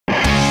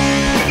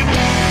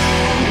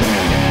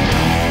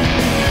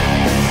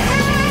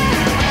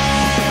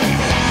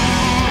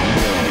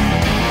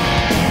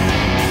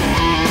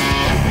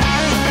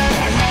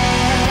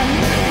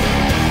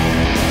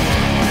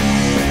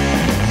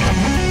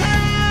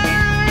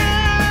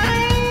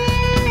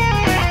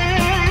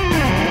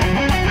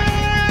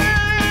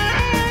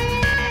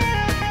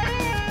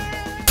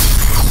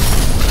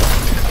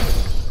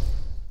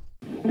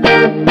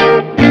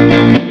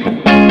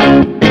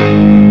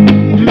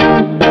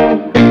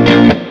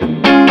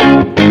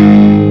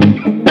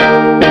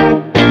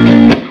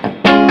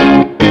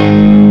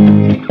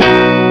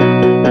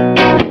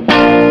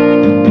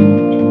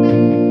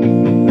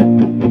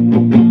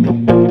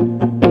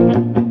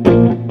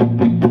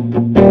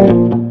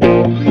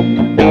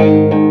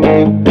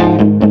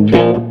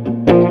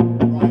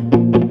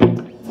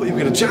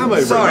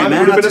Sorry, man.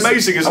 It It would would have have been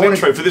amazing as an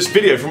intro for this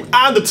video from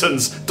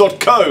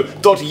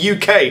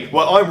Andertons.co.uk,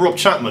 where I'm Rob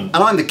Chapman. And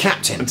I'm the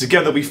captain. And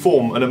together we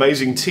form an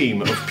amazing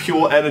team of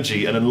pure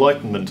energy and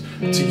enlightenment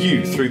to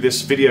you through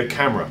this video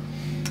camera.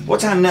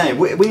 What's our name?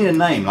 We need a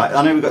name. Like,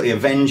 I know we've got the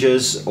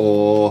Avengers,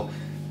 or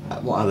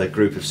what other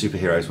group of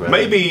superheroes were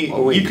Maybe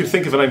you could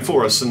think of a name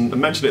for us and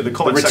mention it in the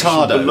comment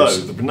section below.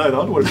 No, I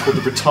don't know what it's called,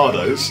 the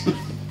Retardos.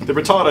 The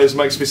Retardos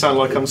makes me sound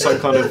like I'm some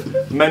kind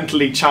of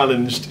mentally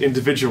challenged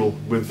individual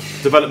with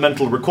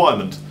developmental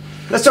requirement.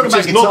 Let's talk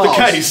about guitars. Not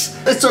the case.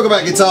 Let's talk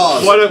about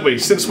guitars. Why don't we,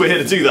 since we're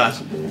here to do that?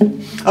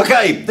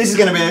 Okay, this is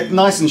going to be a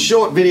nice and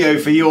short video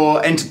for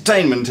your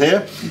entertainment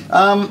here.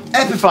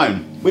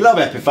 Epiphone. We love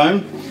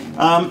Epiphone.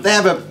 They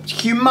have a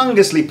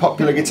humongously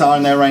popular guitar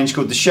in their range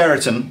called the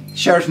Sheraton.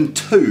 Sheraton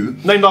 2.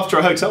 Named after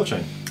a hotel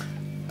chain.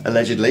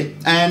 Allegedly.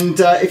 And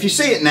if you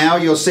see it now,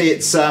 you'll see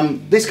it's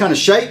this kind of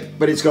shape,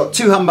 but it's got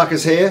two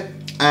humbuckers here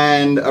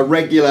and a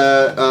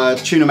regular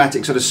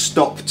tunematic sort of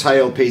stop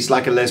tail piece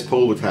like a Les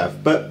Paul would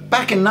have. But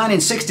back in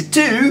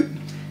 1962,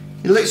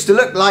 it looks to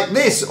look like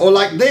this or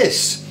like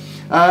this.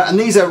 And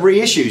these are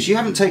reissues. You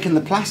haven't taken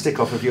the plastic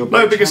off of your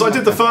No, because I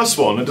did the first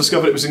one and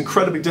discovered it was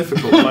incredibly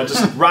difficult, and I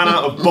just ran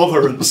out of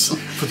botherance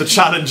for the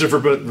challenge of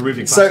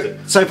removing plastic.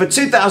 So for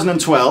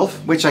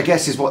 2012, which I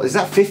guess is what, is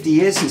that 50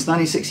 years since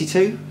 1962?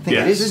 I think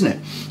it is, isn't it?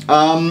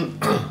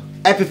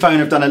 Epiphone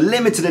have done a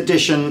limited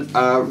edition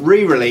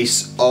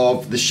re-release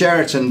of the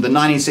Sheraton, the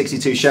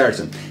 1962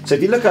 Sheraton. So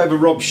if you look over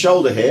Rob's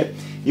shoulder here,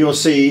 you'll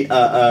see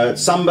a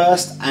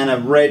sunburst and a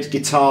red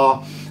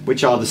guitar,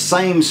 which are the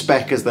same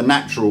spec as the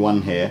natural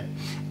one here.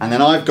 And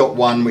then I've got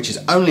one which is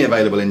only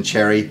available in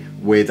cherry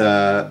with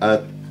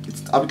I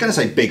was going to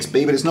say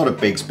Bigsby, but it's not a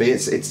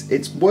Bigsby.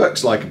 It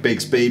works like a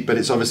Bigsby, but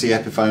it's obviously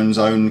Epiphone's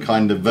own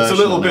kind of version. It's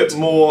a little bit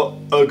more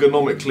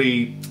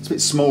ergonomically. It's a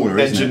bit smaller,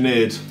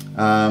 engineered.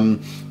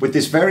 With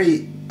this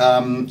very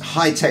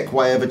high-tech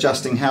way of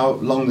adjusting how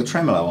long the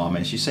tremolo arm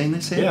is. You seen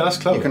this here? Yeah, that's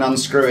clever. You can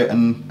unscrew it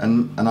and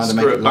either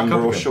make it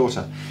longer or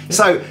shorter. Yeah.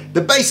 So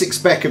the basic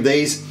spec of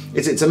these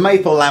is it's a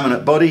maple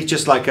laminate body,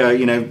 just like a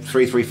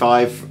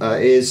 335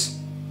 is.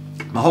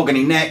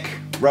 Mahogany neck,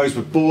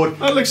 rosewood board.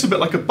 That looks a bit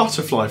like a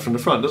butterfly from the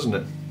front, doesn't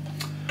it?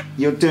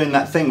 You're doing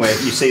that thing where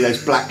you see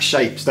those black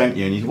shapes, don't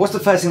you? And what's the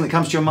first thing that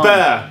comes to your mind?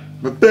 Bear.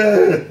 A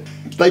bear.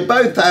 They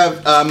both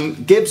have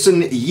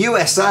Gibson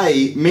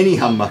USA mini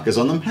humbuckers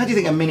on them. How do you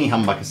think a mini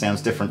humbucker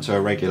sounds different to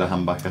a regular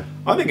humbucker?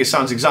 I think it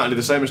sounds exactly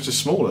the same, as just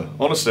smaller.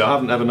 Honestly, I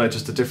haven't ever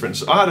noticed a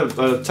difference. I had a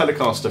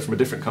Telecaster from a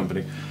different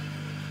company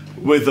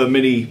with a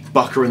mini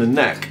bucker in the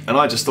neck, and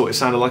I just thought it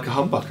sounded like a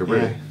humbucker,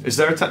 really. Yeah. Is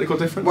there a technical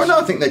difference? Well, no,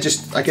 I think they're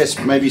just, I guess,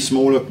 maybe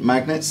smaller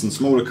magnets and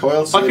smaller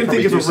coils. So I can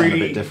think of a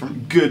really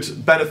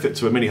good benefit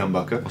to a mini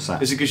humbucker. What's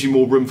that? Is it gives you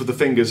more room for the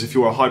fingers if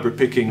you're a hybrid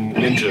picking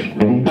ninja.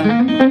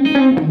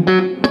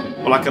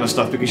 All that kind of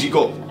stuff, because you've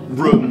got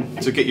room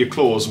to get your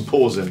claws and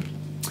paws in.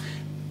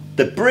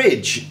 The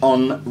bridge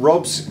on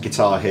Rob's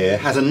guitar here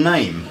has a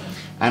name,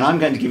 and I'm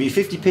going to give you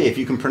 50p if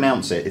you can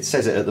pronounce it. It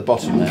says it at the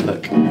bottom there,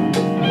 look.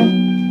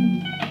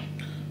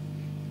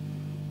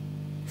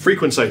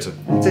 Frequencator.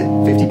 That's it,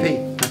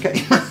 50p, okay.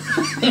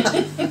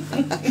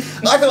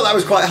 I thought that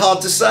was quite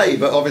hard to say,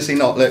 but obviously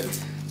not. Look,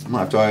 I might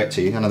have to owe it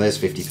to you. I know there's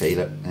 50p,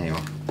 look, there you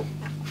are.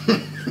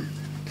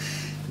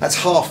 That's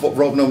half what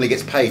Rob normally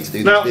gets paid to do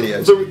these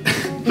videos.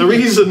 The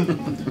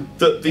reason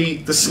that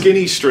the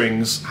skinny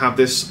strings have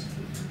this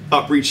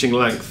up-reaching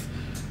length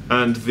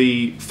and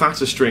the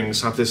fatter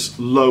strings have this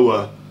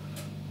lower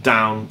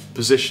down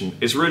position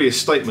is really a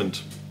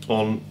statement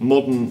on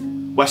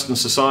modern Western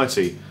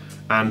society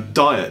and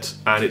diet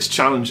and its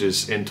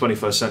challenges in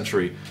 21st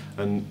century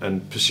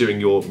and pursuing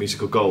your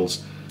musical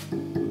goals.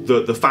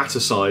 The fatter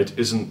side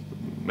isn't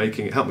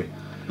making it, help me,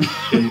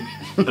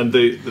 and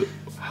the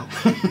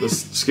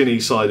skinny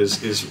side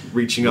is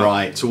reaching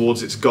up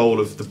towards its goal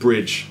of the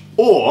bridge.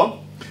 Or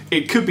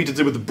it could be to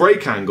do with the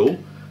brake angle,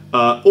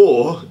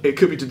 or it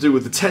could be to do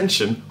with the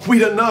tension. We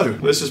don't know.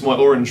 This is my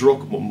orange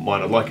rock,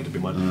 mine, I'd like it to be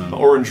mine, my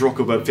orange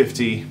Rockabilly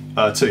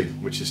 52,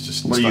 which is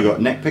just... What do you got,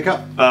 neck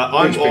pickup?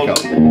 I'm on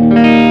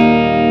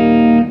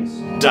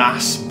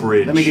Das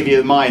Bridge. Let me give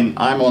you mine.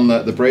 I'm on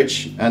the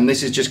bridge, and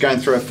this is just going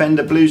through a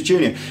Fender Blues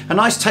Junior. A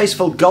nice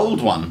tasteful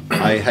gold one,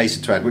 I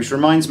hasten to add, which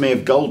reminds me of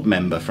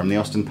Goldmember from the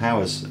Austin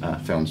Powers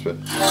films, but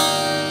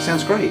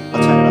sounds great.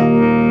 I'll turn it up.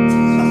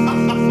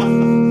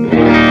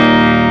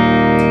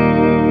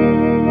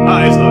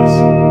 That is nice.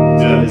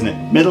 Yeah. Isn't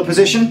it? Middle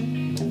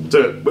position?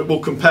 Do it. We'll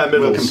compare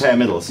middles. We'll compare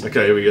middles.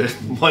 Okay, here we go.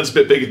 Mine's a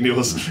bit bigger than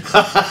yours.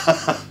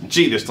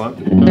 G this time.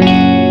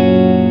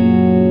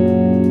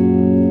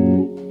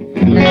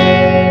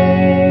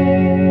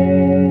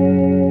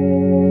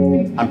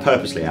 I'm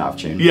purposely out of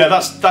tune. Yeah,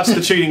 that's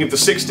the tuning of the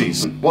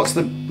 60s. What's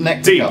the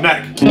neck? D,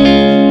 neck.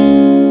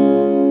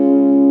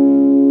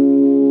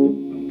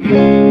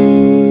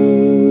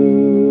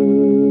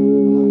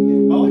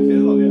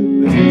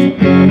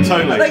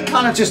 Totally. Are they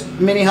kind of just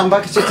mini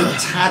humbuckers, just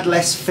a tad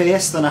less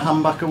fierce than a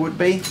humbucker would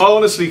be? I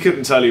honestly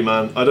couldn't tell you,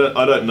 man. I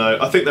don't know.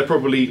 I think they're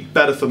probably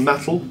better for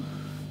metal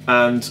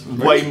and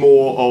way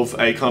more of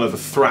a kind of a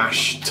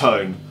thrash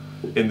tone.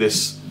 in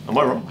this. Am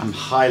I wrong? I'm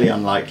highly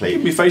unlikely.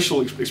 Give me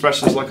facial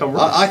expressions like I'm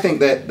wrong. I think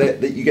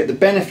that you get the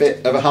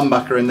benefit of a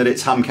humbucker in that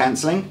it's hum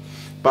cancelling,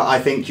 but I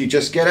think you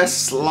just get a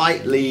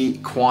slightly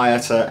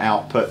quieter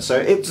output. So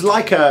it's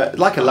like a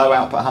low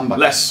output humbucker.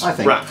 Less I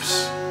think.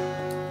 raps.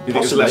 You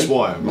think it's less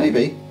wire?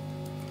 Maybe.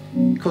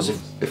 Of course,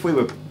 if we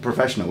were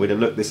professional, we'd have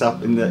looked this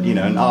up in the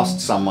and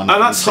asked someone.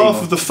 And that's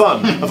half of the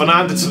fun of an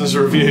Andertons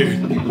review.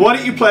 Why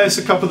don't you play us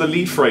a couple of the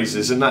lead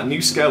phrases in that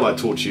new scale I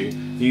taught you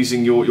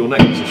using your neck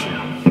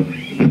position?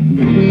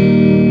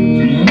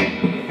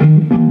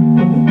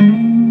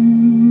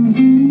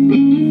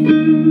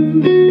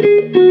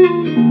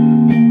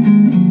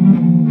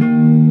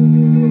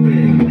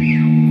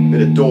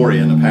 Bit of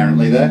Dorian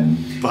apparently there.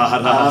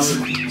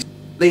 Badass.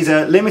 These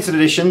are limited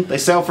edition. They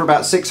sell for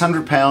about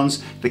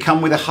 £600. They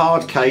come with a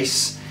hard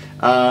case.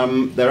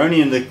 They're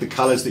only in the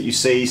colours that you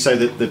see, so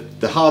that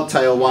the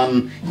hardtail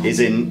one is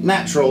in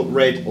natural,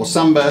 red or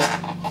sunburst.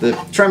 The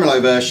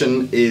tremolo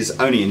version is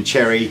only in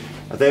cherry.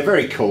 They're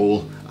very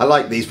cool. I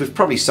like these. We've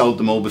probably sold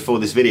them all before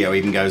this video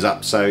even goes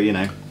up, so you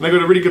know. They've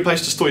got a really good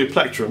place to store your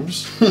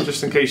plectrums,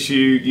 just in case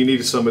you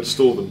needed somewhere to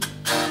store them.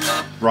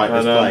 Right,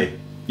 let's play.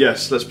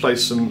 Yes, let's play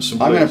some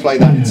I'm going to play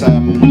that.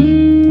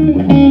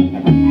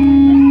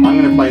 I'm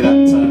going to play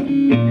that.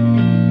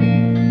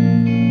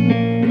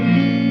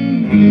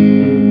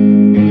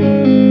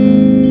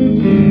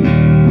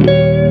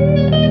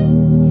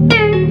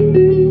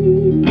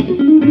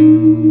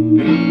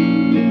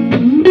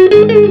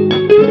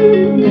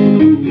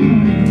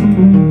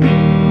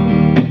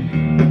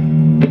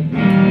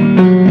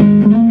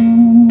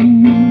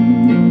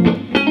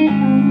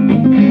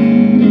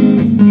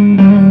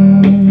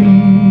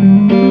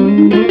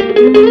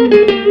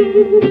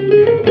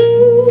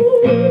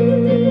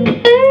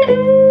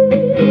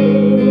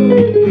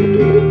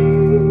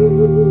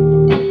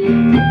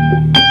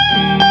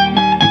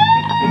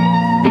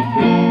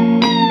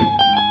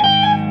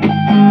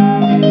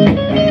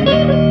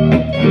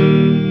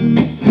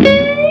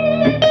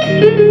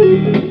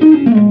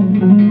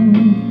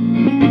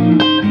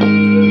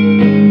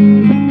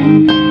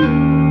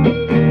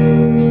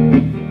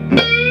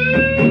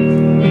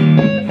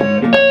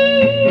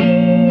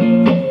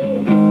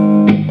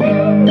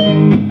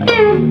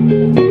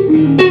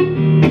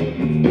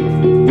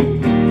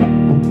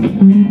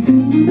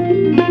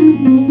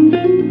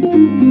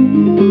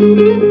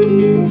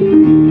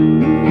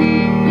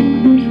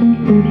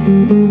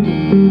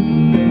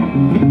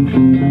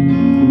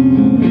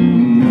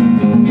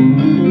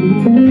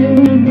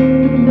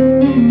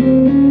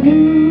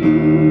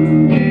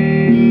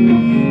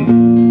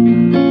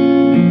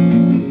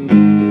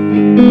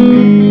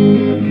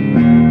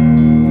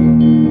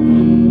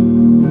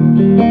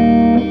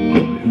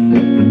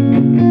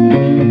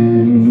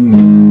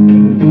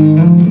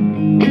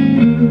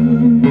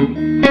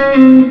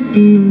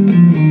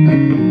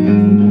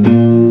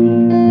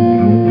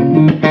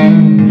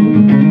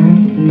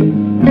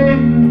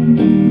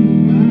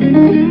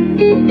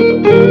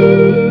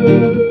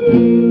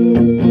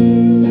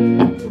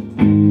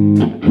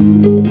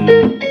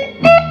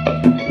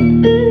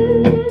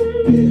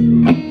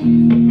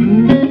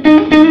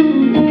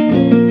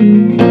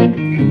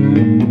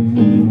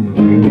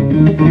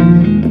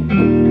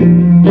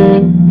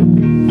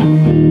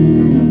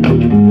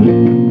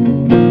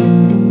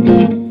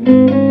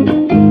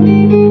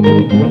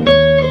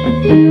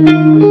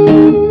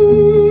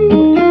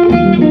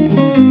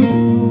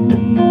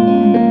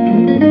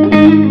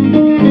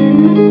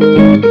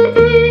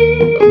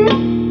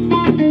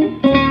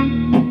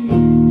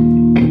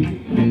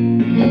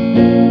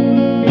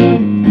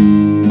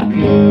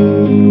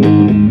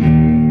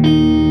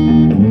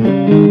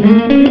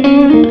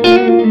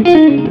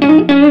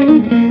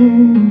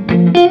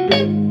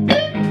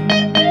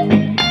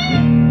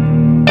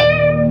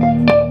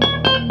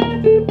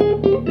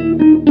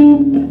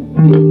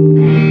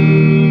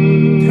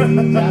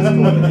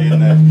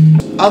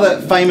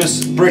 Other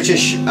famous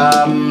British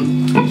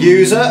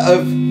user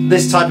of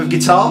this type of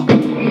guitar.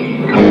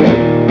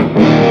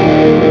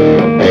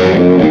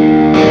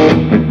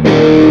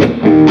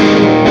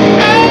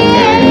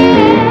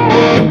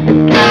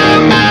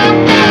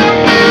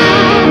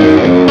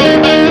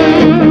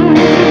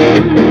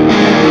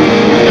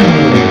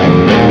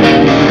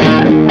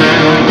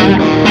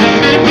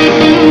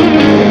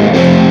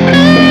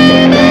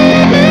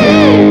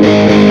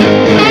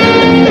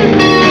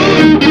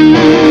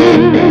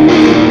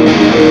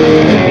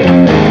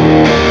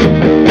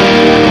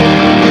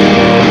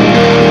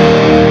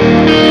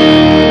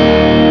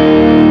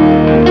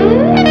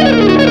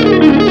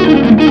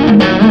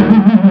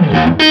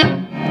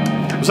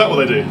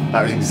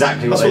 That was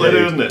exactly what they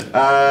do, isn't it?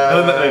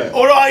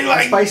 Alright,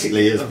 that's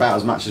basically is about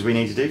as much as we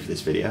need to do for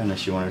this video,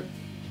 unless you want to.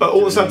 But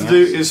all that's had to do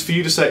is for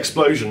you to say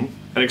explosion,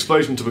 an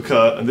explosion to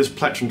occur, and this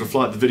plectrum to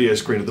fly at the video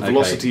screen at the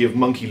velocity of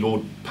Monkey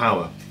Lord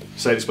power.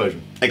 Say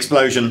explosion.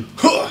 Explosion.